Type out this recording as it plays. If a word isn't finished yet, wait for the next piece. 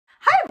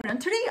And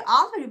today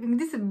I'll be reviewing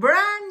this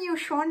brand new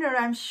Shonda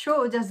Rhimes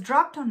show just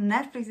dropped on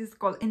Netflix. It's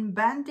called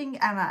Inventing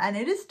Anna, and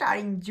it is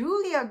starring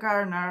Julia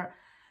Garner,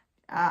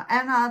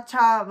 Anna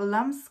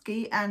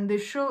Chavlamsky, and the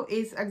show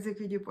is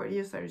executive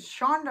producer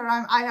Shonda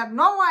Rhimes. I had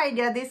no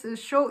idea this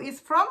show is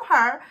from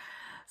her.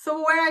 So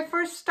when I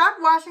first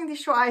started watching the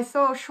show, I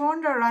saw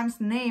Shonda Rhimes'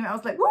 name. I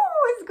was like, "Whoa,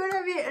 it's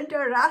gonna be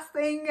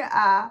interesting."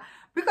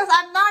 Because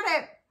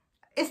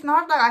it's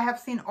not like I have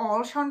seen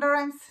all Shonda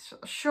Rhimes'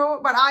 show,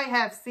 but I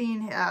have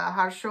seen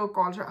her show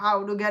called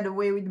How to Get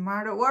Away with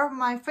Murder, one of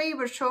my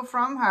favorite show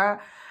from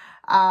her.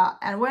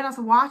 And when I was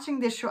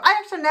watching this show, I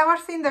actually never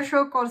seen the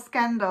show called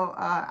Scandal.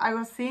 I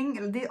was seeing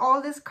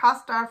all this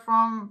cast are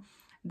from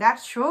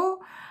that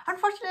show.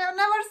 Unfortunately, I've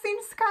never seen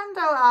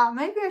Scandal.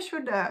 Maybe I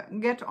should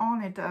get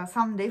on it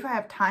someday if I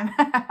have time.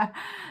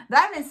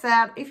 That being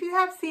said, if you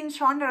have seen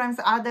Shonda Rhimes'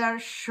 other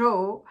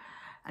show,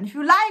 and if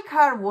you like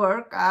her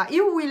work,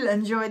 you will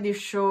enjoy this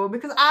show,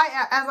 because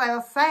as I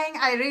was saying,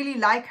 I really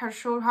like her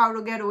show, How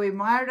to Get Away with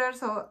Murder.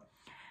 So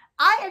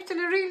I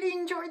actually really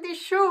enjoyed this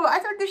show. I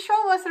thought this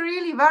show was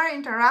really very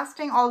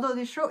interesting, although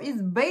the show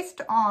is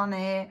based on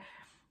a,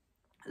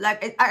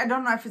 I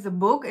don't know if it's a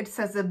book. It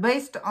says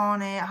based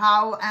on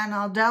how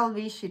Anna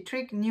Delvey, she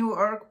tricked New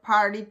York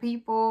party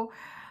people,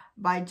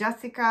 by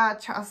Jessica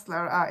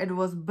Chesler. It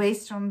was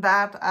based on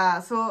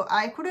that. So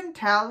I couldn't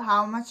tell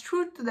how much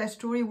truth to the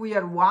story we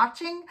are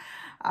watching.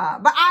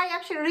 But I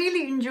actually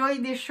really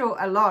enjoyed this show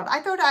a lot. I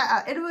thought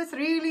it was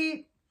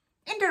really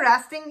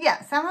interesting.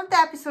 Yeah, some of the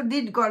episode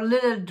did got a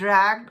little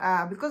dragged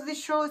because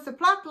this show's the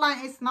plot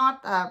line is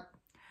not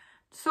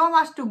so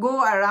much to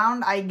go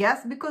around, I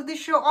guess, because this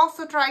show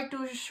also tried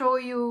to show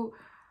you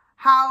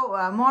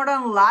how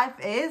modern life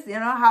is, you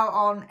know, how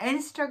on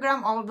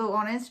Instagram, although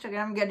on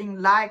Instagram getting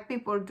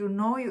people to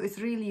know you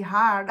is really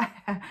hard.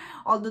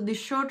 Although the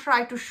show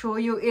tried to show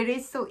you it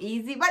is so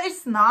easy, but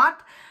it's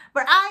not.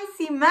 But I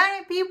see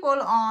many people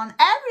on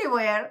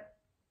everywhere,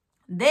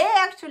 they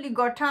actually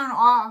got turned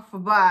off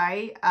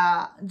by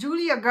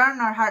Julia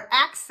Garner, her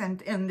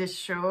accent in this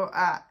show.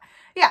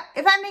 Yeah,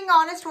 if I'm being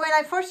honest, when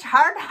I first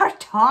heard her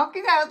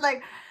talking, I was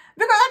like,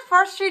 because at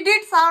first she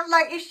did sound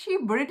like, is she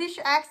British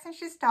accent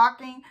she's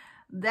talking?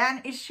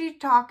 Then is she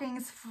talking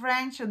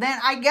French? Then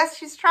I guess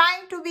she's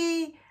trying to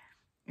be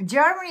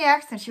Germany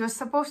accent she was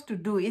supposed to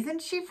do.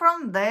 Isn't she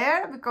from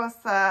there? Because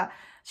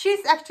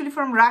she's actually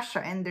from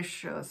Russia in this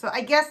show. So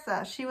I guess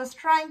she was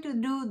trying to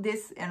do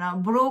this, you know,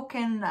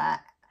 broken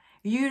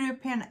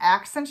European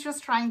accent she was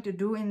trying to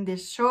do in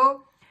this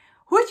show,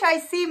 which I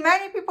see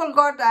many people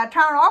got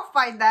turned off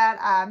by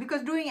that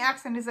because doing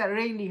accent is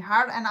really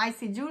hard. And I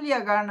see Julia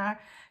Garner,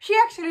 she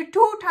actually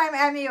two-time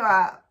Emmy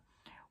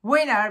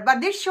winner,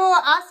 but this show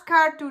asked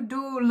her to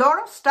do a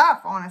lot of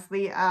stuff,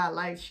 honestly.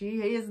 Like,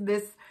 she is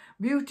this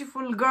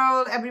beautiful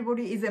girl,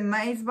 everybody is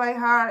amazed by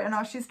her, you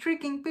know, she's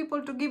tricking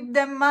people to give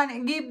their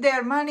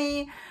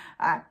money.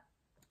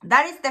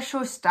 That is the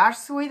show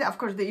starts with. Of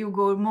course, you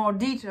go more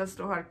details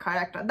to her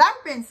character. That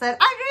being said,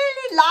 I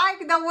really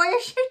like the way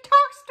she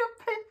talks to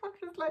people.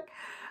 She's like,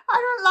 I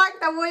don't like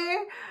the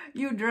way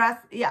you dress.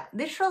 Yeah,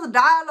 this show's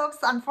dialogues,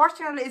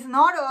 unfortunately, is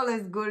not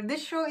always good.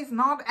 This show is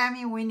not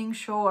Emmy-winning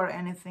show or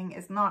anything.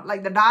 It's not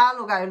like the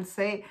dialogue, I will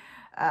say,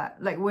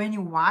 like when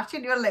you watch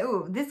it, you're like,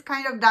 oh, this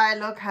kind of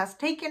dialogue has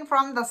taken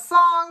from the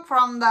song,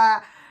 from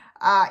the,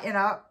 you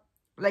know,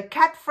 like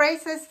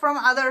catchphrases from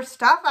other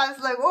stuff. I was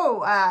like,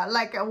 oh,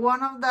 like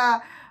one of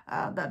the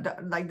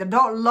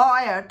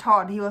lawyer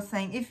thought, he was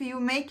saying, if you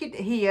make it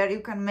here, you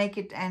can make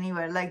it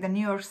anywhere. Like the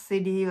New York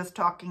City, he was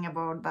talking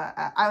about the,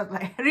 I was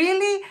like,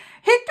 really?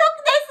 He took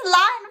this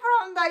line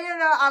from the, you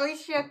know,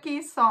 Alicia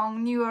Keys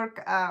song, New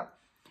York.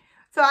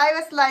 So I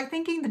was like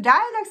thinking the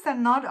dialogues are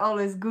not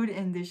always good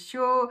in this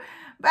show.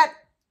 But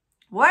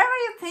whatever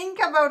you think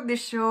about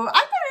this show, I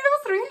thought it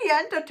was really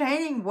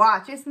entertaining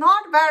watch. It's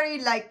not very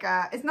like,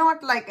 it's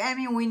not like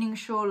Emmy-winning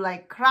show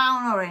like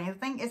Crown or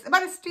anything.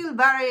 But it's still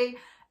very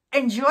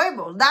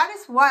enjoyable. That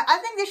is why I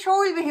think the show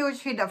will be a huge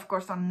hit, of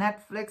course, on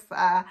Netflix.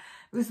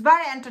 It was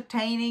very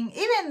entertaining.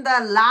 Even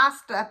the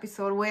last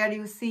episode where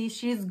you see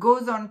she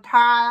goes on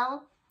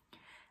trial,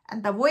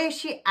 and the way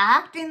she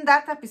acted in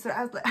that episode,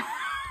 I was like,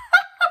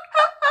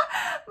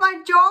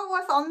 my jaw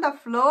was on the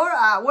floor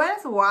when I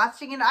was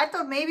watching it. I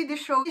thought maybe the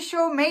show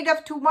made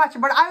up too much,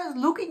 but I was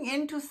looking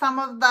into some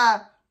of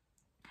the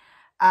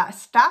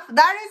stuff.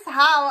 That is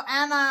how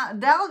Anna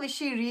Delvey,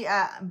 she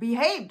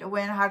behaved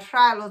when her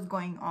trial was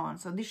going on.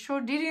 So this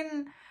show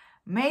didn't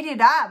made it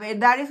up.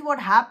 That is what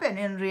happened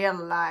in real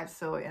life.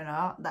 So, you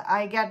know,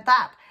 I get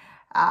that.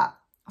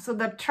 So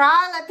the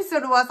trial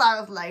episode was, I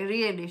was like,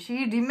 really,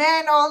 she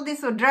demand all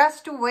this dress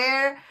to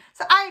wear.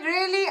 So I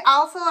really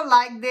also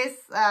like this,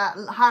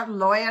 her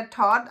lawyer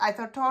Todd. I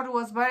thought Todd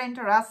was very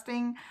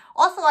interesting.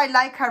 Also, I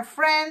like her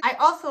friend. I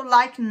also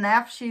like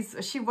Neff.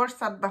 She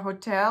works at the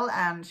hotel,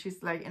 and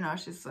she's like, you know,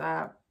 she's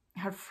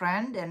her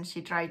friend, and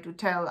she tried to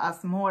tell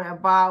us more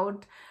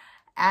about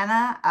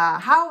Anna.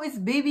 How is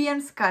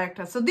Vivian's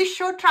character? So this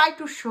show tried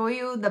to show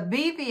you the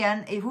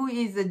Vivian, who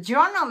is a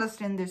journalist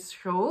in this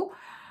show.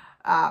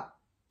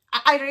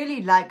 I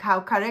really like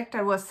how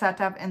character was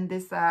set up in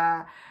this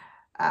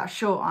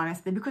show,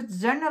 honestly, because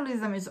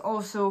journalism is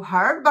also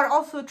hard but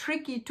also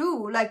tricky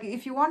too. Like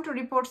if you want to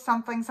report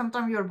something,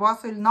 sometimes your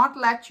boss will not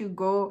let you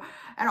go,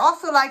 and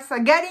also like so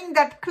getting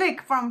that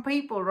click from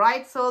people,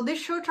 right? So this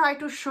show try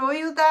to show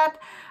you that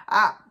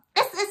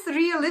it's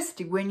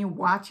realistic when you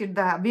watch it.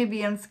 The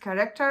Vivian's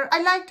character,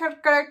 I liked her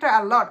character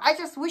a lot. I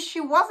just wish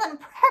she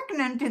wasn't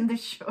pregnant in the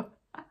show.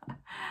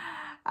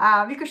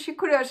 Because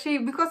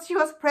she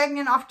was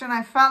pregnant, often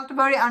I felt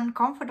very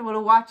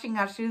uncomfortable watching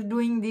her. She's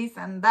doing this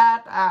and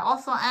that.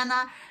 Also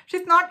Anna,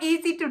 she's not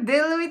easy to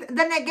deal with.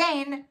 Then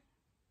again,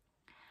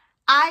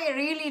 I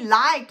really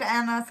liked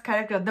Anna's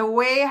character, the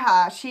way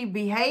she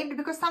behaved,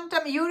 because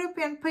sometimes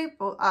European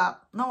people,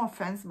 no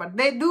offense, but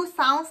they do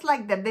sounds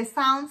like that. They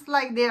sounds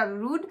like they are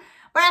rude,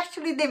 but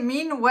actually they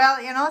mean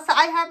well, you know. So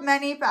I have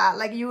many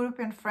like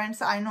European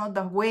friends. I know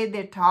the way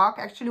they talk.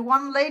 Actually,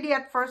 one lady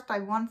at first,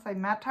 once I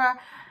met her,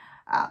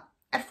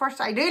 at first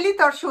I really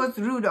thought she was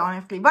rude,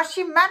 honestly, but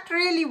she meant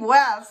really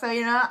well. So,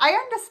 you know, I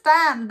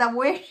understand the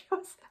way she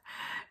was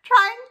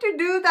trying to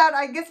do that.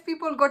 I guess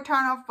people got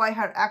turned off by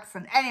her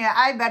accent. Anyway,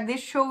 I bet this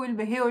show will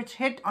be a huge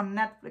hit on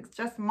Netflix.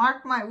 Just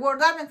mark my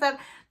word. That means that is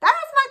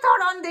my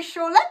thought on this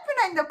show. Let me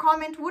know in the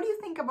comment, what do you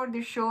think about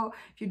this show?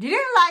 If you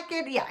didn't like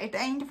it, yeah, it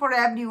ain't for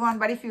everyone.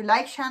 But if you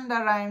like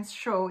Shonda Rhimes'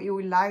 show, you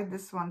will like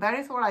this one. That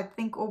is what I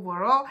think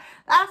overall.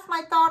 That's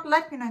my thought.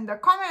 Let me know in the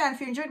comment. And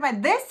if you enjoyed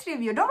this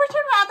review, don't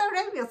forget my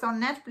other reviews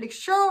on Netflix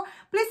show.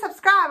 Please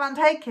subscribe and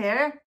take care.